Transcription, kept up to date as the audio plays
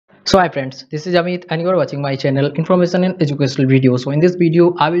So hi friends, this is Amit and you are watching my channel Information and Educational Video. So in this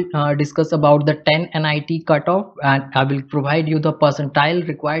video I will discuss about the 10 NIT cutoff, and I will provide you the percentile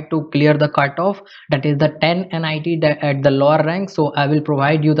required to clear the cutoff, that is the 10 NIT at the lower rank. So I will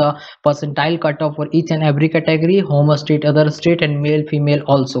provide you the percentile cutoff for each and every category: home state, other state, and male female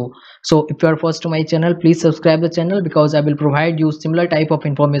also. So if you are first to my channel, please subscribe the channel, because I will provide you similar type of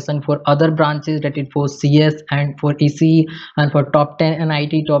information for other branches, that is for CS and for EC and for top 10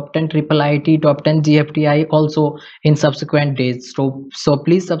 NIT, top 10 triple IT, top 10 GFTI also in subsequent days. So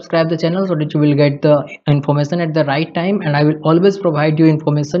please subscribe the channel so that you will get the information at the right time, and I will always provide you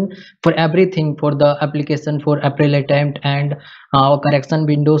information for everything, for the application, for April attempt, and correction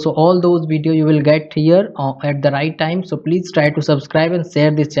window. So all those video you will get here at the right time. So please try to subscribe and share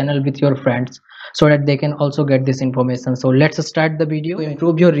this channel with your friends so that they can also get this information. So let's start the video. To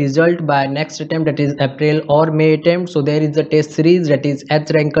improve your result by next attempt, that is April or May attempt, so there is a test series, that is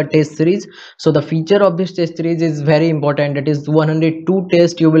H ranker test series. So the feature of this test series is very important. That is 102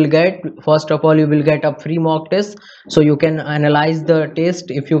 tests you will get. First of all, you will get a free mock test, so you can analyze the test.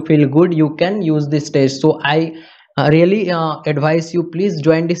 If you feel good, you can use this test. So I really advise you, please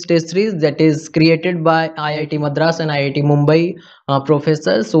join this test series that is created by IIT Madras and IIT Mumbai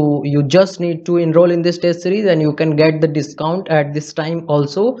professors. So you just need to enroll in this test series and you can get the discount at this time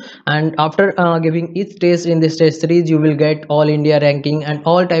also. And after giving each test in this test series, you will get all India ranking and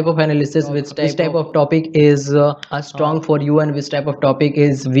all type of analysis, which type of topic is strong for you and which type of topic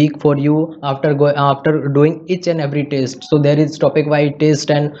is weak for you after doing each and every test. So there is topic wise test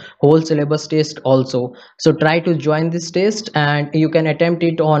and whole syllabus test also. So try to join this test, and you can attempt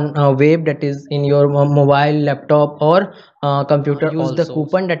it on web, that is in your mobile, laptop, or computer. Use the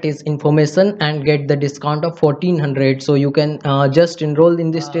coupon, that is information, and get the discount of 1400. So you can just enroll in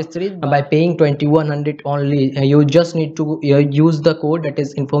this test series by paying 2100 only. You just need to use the code, that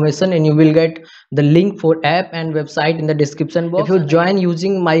is information, and you will get the link for app and website in the description box. If you join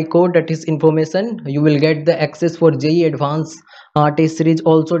using my code, that is information, you will get the access for JEE Advanced test series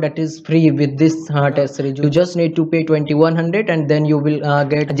also, that is free with this test series. You just need to pay 2100 and then you will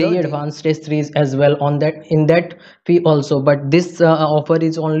get JEE Advanced test series as well on that, in that fee also. But this offer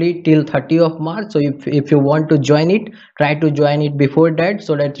is only till 30th of March. So if you want to join it, try to join it before that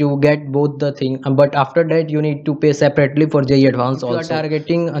so that you get both the thing. But after that you need to pay separately for JEE Advanced also. If you are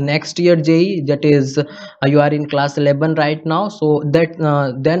targeting next year JEE, that is you are in class 11 right now, so that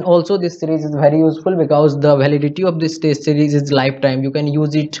then also this series is very useful, because the validity of this test series is lifetime. You can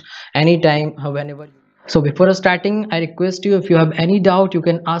use it anytime, whenever. So before starting, I request you, if you have any doubt, you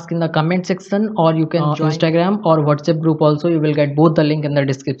can ask in the comment section, or you can join Instagram or WhatsApp group also. You will get both the link in the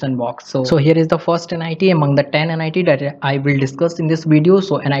description box. So here is the first NIT among the 10 NIT that I will discuss in this video.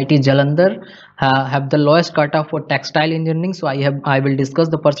 So NIT Jalandhar have the lowest cutoff for textile engineering. So I will discuss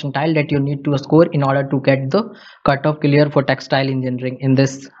the percentile that you need to score in order to get the cutoff clear for textile engineering in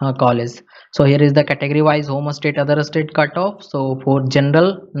this college. So here is the category wise home state, other state cutoff. So for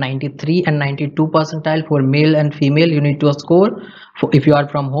general, 93 and 92 percentile. For male and female, you need to score, if you are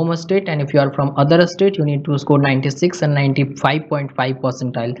from home state, and if you are from other state, you need to score 96 and 95.5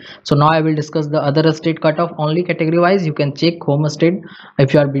 percentile. So now I will discuss the other state cutoff only category wise. You can check home state.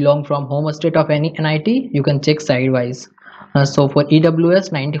 If you are belong from home state of any NIT, you can check side wise. So for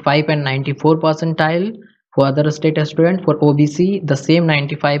EWS, 95 and 94 percentile. For other state student, for OBC, the same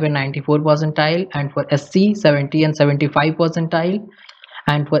 95 and 94 percentile, and for SC 70 and 75 percentile,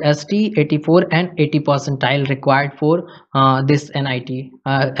 and for ST 84 and 80 percentile required for this NIT.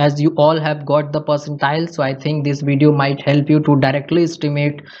 As you all have got the percentile, so I think this video might help you to directly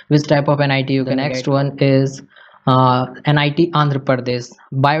estimate which type of NIT you can. The next one is NIT Andhra Pradesh.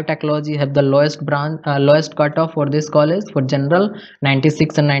 Biotechnology have the lowest cutoff for this college. For general,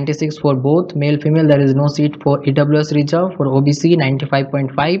 96 and 96 for both male female. There is no seat for EWS reserve. For OBC,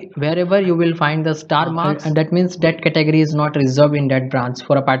 95.5. Wherever you will find the star marks, and that means that category is not reserved in that branch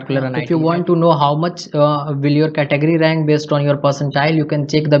for a particular NIT. If you want to know how much will your category rank based on your percentile, you can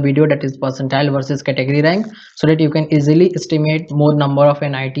check the video, that is percentile versus category rank, so that you can easily estimate more number of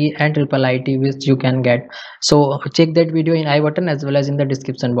NIT and triple IT which you can get. So check that video in I button as well as in the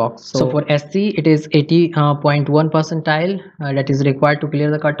description box. So for SC, it is 80.1 percentile that is required to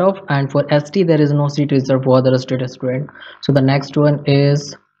clear the cutoff, and for ST there is no seat reserved for other state student. So the next one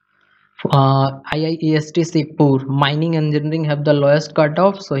is IIEST Sikkim. Mining engineering have the lowest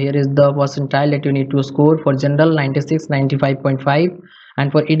cutoff. So here is the percentile that you need to score. For general, 96, 95.5,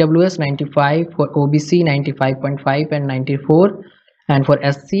 and for EWS 95, for OBC 95.5 and 94, and for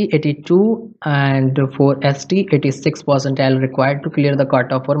SC 82, and for ST 86 percentile required to clear the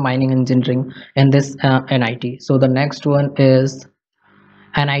cutoff for mining engineering in this NIT. So the next one is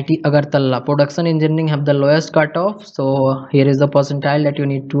NIT Agartala Production Engineering have the lowest cutoff. So here is the percentile that you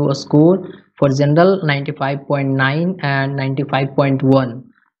need to score. For general 95.9 and 95.1,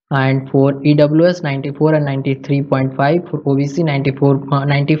 and for EWS 94 and 93.5, for OBC 94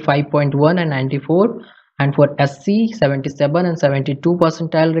 95.1 and 94, and for SC 77 and 72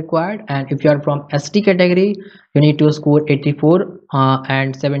 percentile required. And if you are from ST category, you need to score 84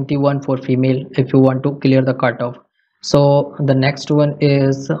 and 71 for female if you want to clear the cutoff. So the next one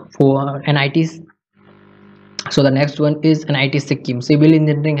is for NIT. So the next one is NIT Sikkim. Civil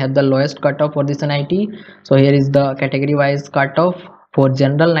engineering has the lowest cutoff for this NIT. So here is the category wise cutoff. For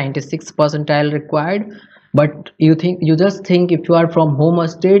general 96 percentile required, but you just think if you are from home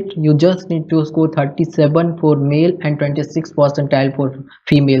state, you just need to score 37 for male and 26 percentile for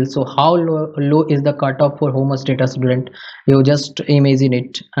female. So how low is the cutoff for home state student? You just imagine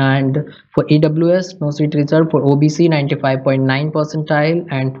it. And for EWS, no seat reserved. For OBC 95.9 percentile,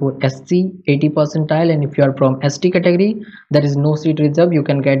 and for SC 80 percentile. And if you are from ST category, there is no seat reserved. You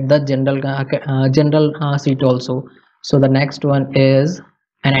can get the general seat also. So the next one is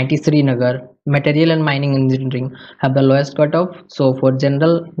NIT Srinagar. Material and mining engineering have the lowest cutoff. So for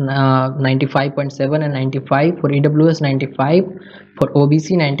general 95.7 and 95, for EWS 95, for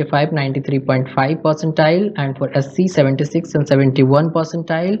OBC 95 93.5 percentile, and for SC 76 and 71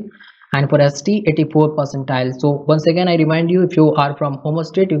 percentile, and for ST 84 percentile. So once again I remind you, if you are from home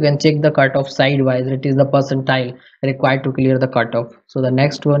state, you can check the cutoff sidewise. It is the percentile required to clear the cutoff. So the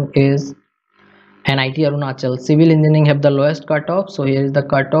next one is NIT Arunachal. Civil engineering have the lowest cutoff. So here is the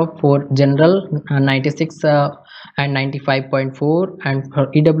cutoff for general 96 and 95.4, and for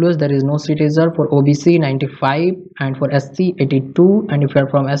EWS there is no seat reserved. For OBC 95, and for SC 82, and if you are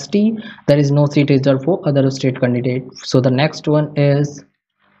from ST, there is no seat reserved for other state candidate. So the next one is,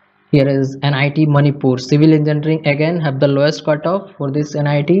 here is NIT Manipur. Civil engineering again have the lowest cutoff for this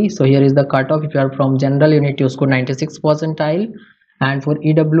NIT. So here is the cutoff. If you are from general, you need to score 96 percentile, and for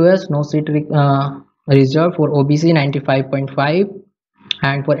EWS no seat reserved. For OBC 95.5,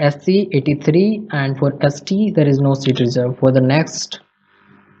 and for SC 83, and for ST there is no seat reserved. For the next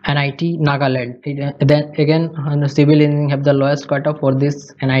NIT Nagaland, then again civil engineering have the lowest cutoff for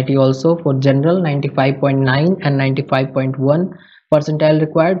this NIT also. For general 95.9 and 95.1 percentile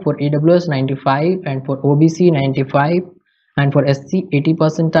required. For EWS 95, and for OBC 95, and for SC 80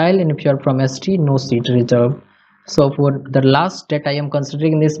 percentile, and if you are from ST, no seat reserved. So for the last that I am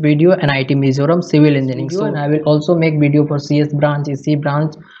considering in this video, NIT Mizoram Civil Engineering. So and I will also make video for CS branch, EC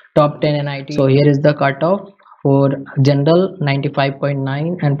branch, top 10 NIT. So here is the cutoff. For general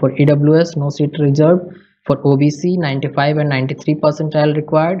 95.9, and for EWS no seat reserved. For OBC 95 and 93 percentile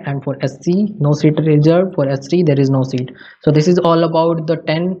required, and for SC no seat reserved. For ST there is no seat. So this is all about the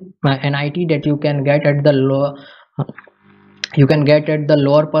 10 NIT that you can get at the lower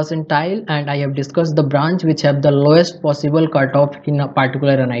percentile, and I have discussed the branch which have the lowest possible cutoff in a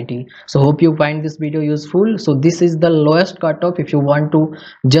particular NIT. So hope you find this video useful. So this is the lowest cutoff if you want to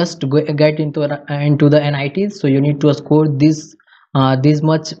just get into the NITs. So you need to score this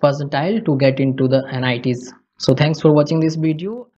much percentile to get into the NITs. So thanks for watching this video.